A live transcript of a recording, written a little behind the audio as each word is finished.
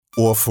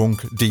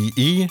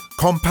Orfunk.de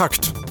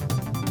kompakt.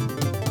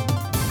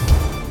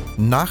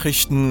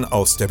 Nachrichten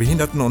aus der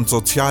Behinderten- und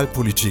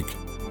Sozialpolitik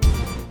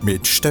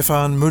mit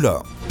Stefan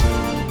Müller.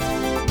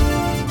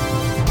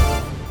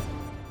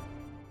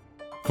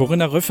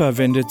 Corinna Rüffer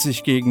wendet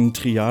sich gegen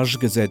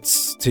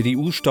Triagegesetz.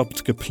 CDU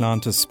stoppt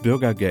geplantes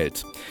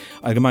Bürgergeld.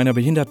 Allgemeiner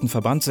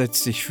Behindertenverband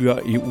setzt sich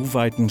für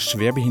EU-weiten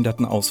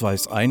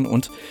Schwerbehindertenausweis ein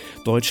und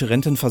Deutsche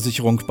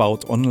Rentenversicherung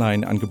baut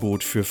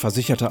Online-Angebot für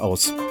Versicherte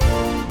aus.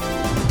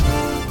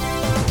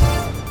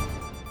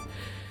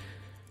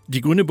 Die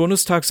grüne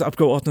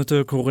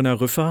Bundestagsabgeordnete Corinna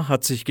Rüffer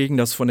hat sich gegen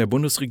das von der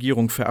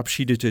Bundesregierung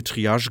verabschiedete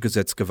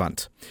Triagegesetz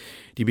gewandt.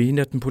 Die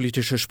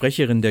behindertenpolitische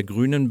Sprecherin der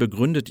Grünen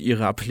begründet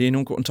ihre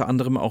Ablehnung unter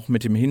anderem auch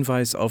mit dem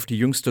Hinweis auf die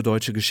jüngste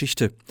deutsche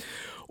Geschichte.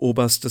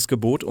 Oberstes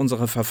Gebot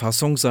unserer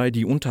Verfassung sei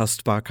die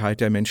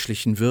Untastbarkeit der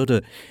menschlichen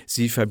Würde.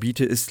 Sie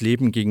verbiete es,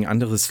 Leben gegen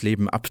anderes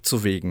Leben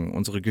abzuwägen.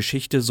 Unsere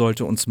Geschichte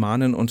sollte uns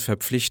mahnen und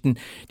verpflichten,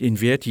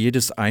 den Wert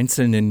jedes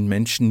einzelnen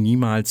Menschen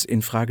niemals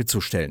in Frage zu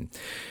stellen.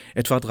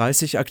 Etwa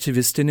 30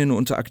 Aktivistinnen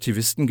und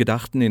Aktivisten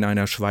gedachten in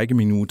einer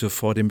Schweigeminute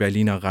vor dem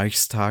Berliner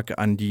Reichstag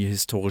an die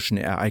historischen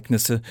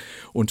Ereignisse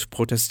und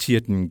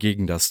protestierten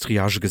gegen das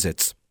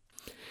Triagegesetz.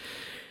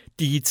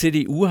 Die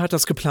CDU hat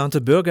das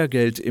geplante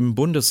Bürgergeld im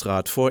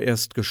Bundesrat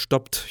vorerst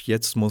gestoppt.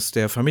 Jetzt muss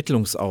der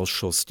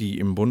Vermittlungsausschuss die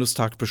im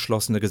Bundestag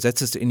beschlossene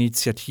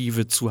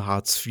Gesetzesinitiative zu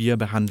Hartz IV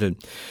behandeln.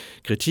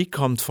 Kritik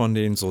kommt von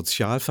den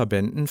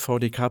Sozialverbänden.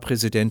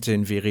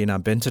 VDK-Präsidentin Verena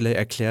Bentele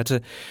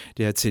erklärte,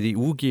 der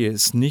CDU gehe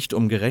es nicht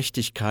um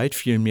Gerechtigkeit,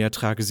 vielmehr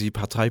trage sie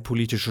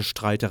parteipolitische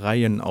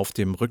Streitereien auf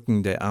dem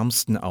Rücken der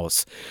Ärmsten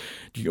aus.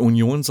 Die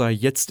Union sei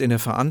jetzt in der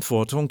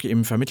Verantwortung,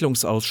 im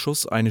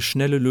Vermittlungsausschuss eine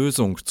schnelle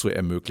Lösung zu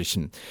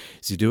ermöglichen.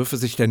 Sie dürfe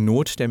sich der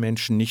Not der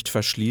Menschen nicht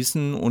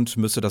verschließen und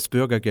müsse das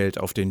Bürgergeld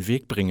auf den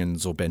Weg bringen,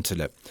 so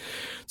Bentele.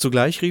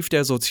 Zugleich rief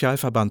der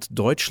Sozialverband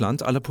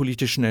Deutschland alle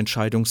politischen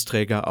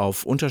Entscheidungsträger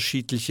auf,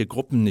 unterschiedliche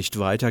Gruppen nicht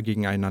weiter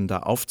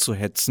gegeneinander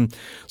aufzuhetzen,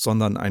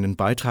 sondern einen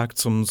Beitrag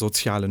zum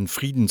sozialen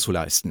Frieden zu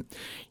leisten.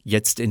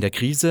 Jetzt in der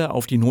Krise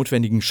auf die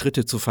notwendigen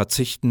Schritte zu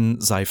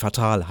verzichten, sei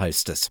fatal,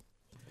 heißt es.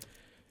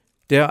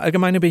 Der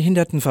Allgemeine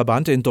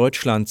Behindertenverband in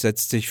Deutschland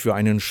setzt sich für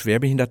einen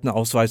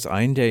Schwerbehindertenausweis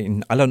ein, der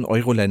in allen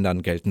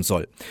Euro-Ländern gelten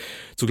soll.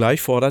 Zugleich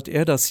fordert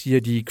er, dass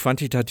hier die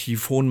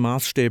quantitativ hohen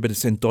Maßstäbe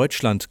des in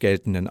Deutschland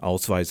geltenden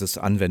Ausweises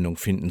Anwendung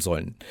finden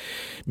sollen.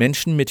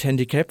 Menschen mit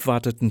Handicap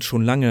warteten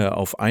schon lange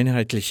auf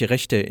einheitliche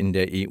Rechte in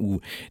der EU.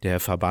 Der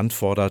Verband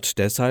fordert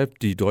deshalb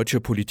die deutsche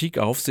Politik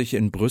auf, sich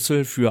in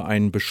Brüssel für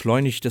ein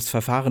beschleunigtes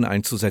Verfahren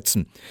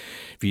einzusetzen.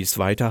 Wie es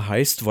weiter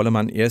heißt, wolle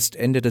man erst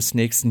Ende des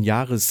nächsten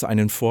Jahres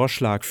einen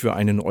Vorschlag für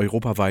einen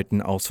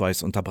europaweiten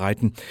Ausweis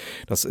unterbreiten.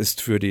 Das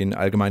ist für den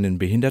Allgemeinen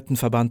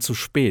Behindertenverband zu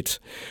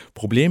spät.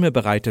 Probleme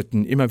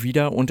bereiteten immer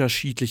wieder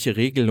unterschiedliche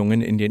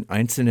Regelungen in den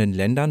einzelnen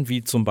Ländern,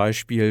 wie zum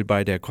Beispiel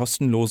bei der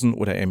kostenlosen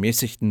oder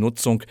ermäßigten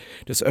Nutzung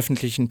des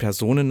öffentlichen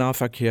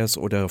Personennahverkehrs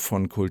oder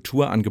von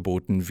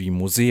Kulturangeboten wie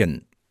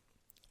Museen.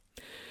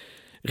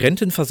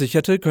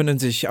 Rentenversicherte können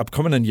sich ab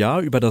kommenden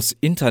Jahr über das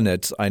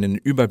Internet einen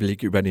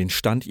Überblick über den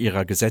Stand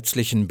ihrer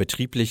gesetzlichen,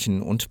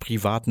 betrieblichen und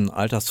privaten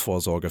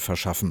Altersvorsorge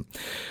verschaffen.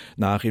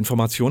 Nach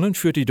Informationen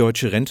führt die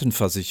Deutsche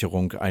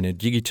Rentenversicherung eine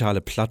digitale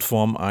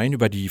Plattform ein,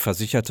 über die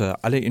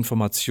Versicherte alle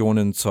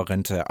Informationen zur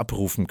Rente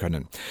abrufen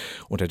können.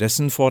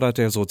 Unterdessen fordert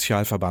der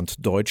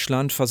Sozialverband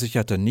Deutschland,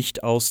 Versicherte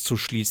nicht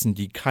auszuschließen,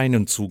 die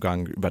keinen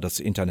Zugang über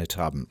das Internet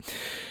haben.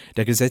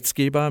 Der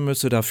Gesetzgeber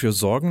müsse dafür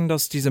sorgen,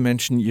 dass diese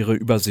Menschen ihre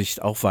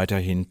Übersicht auch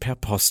weiterhin per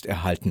Post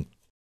erhalten.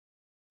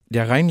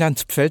 Der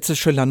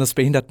rheinland-pfälzische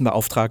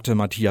Landesbehindertenbeauftragte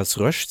Matthias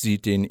Rösch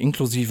sieht den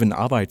inklusiven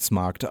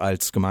Arbeitsmarkt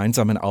als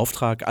gemeinsamen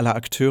Auftrag aller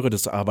Akteure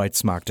des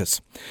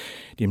Arbeitsmarktes.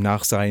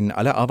 Demnach seien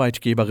alle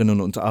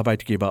Arbeitgeberinnen und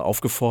Arbeitgeber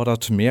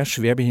aufgefordert, mehr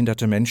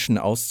schwerbehinderte Menschen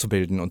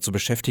auszubilden und zu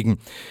beschäftigen.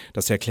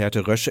 Das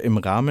erklärte Rösch im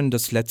Rahmen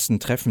des letzten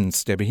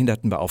Treffens der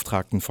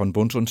Behindertenbeauftragten von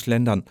Bund und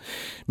Ländern.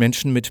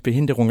 Menschen mit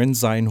Behinderungen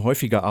seien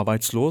häufiger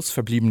arbeitslos,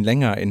 verblieben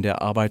länger in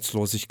der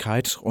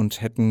Arbeitslosigkeit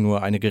und hätten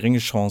nur eine geringe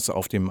Chance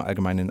auf dem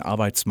allgemeinen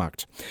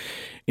Arbeitsmarkt.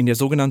 In der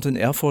sogenannten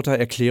Erfurter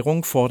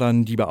Erklärung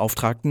fordern die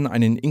Beauftragten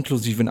einen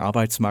inklusiven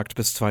Arbeitsmarkt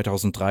bis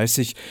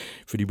 2030.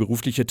 Für die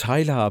berufliche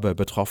Teilhabe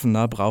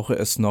Betroffener brauche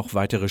es noch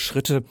weitere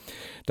Schritte.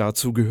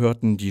 Dazu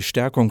gehörten die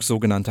Stärkung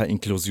sogenannter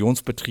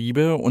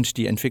Inklusionsbetriebe und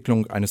die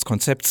Entwicklung eines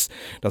Konzepts,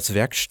 das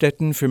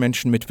Werkstätten für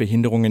Menschen mit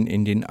Behinderungen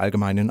in den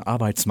allgemeinen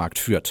Arbeitsmarkt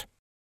führt.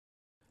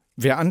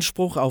 Wer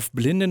Anspruch auf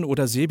Blinden-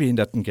 oder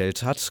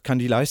Sehbehindertengeld hat, kann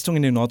die Leistung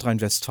in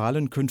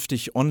Nordrhein-Westfalen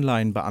künftig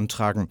online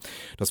beantragen.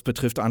 Das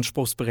betrifft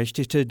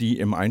Anspruchsberechtigte, die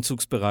im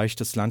Einzugsbereich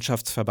des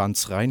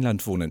Landschaftsverbands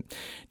Rheinland wohnen.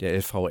 Der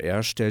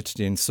LVR stellt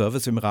den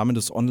Service im Rahmen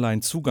des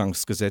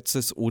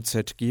Onlinezugangsgesetzes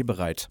OZG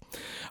bereit.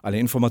 Alle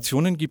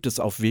Informationen gibt es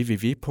auf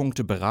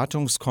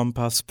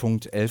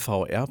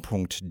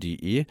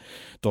www.beratungskompass.lvr.de,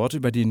 dort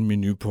über den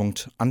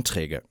Menüpunkt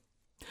Anträge.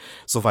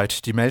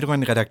 Soweit die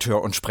Meldungen,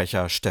 Redakteur und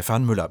Sprecher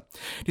Stefan Müller.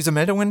 Diese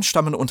Meldungen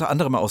stammen unter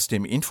anderem aus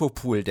dem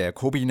Infopool der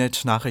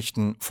Kobinet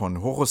Nachrichten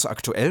von Horus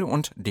Aktuell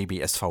und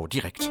DBSV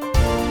Direkt.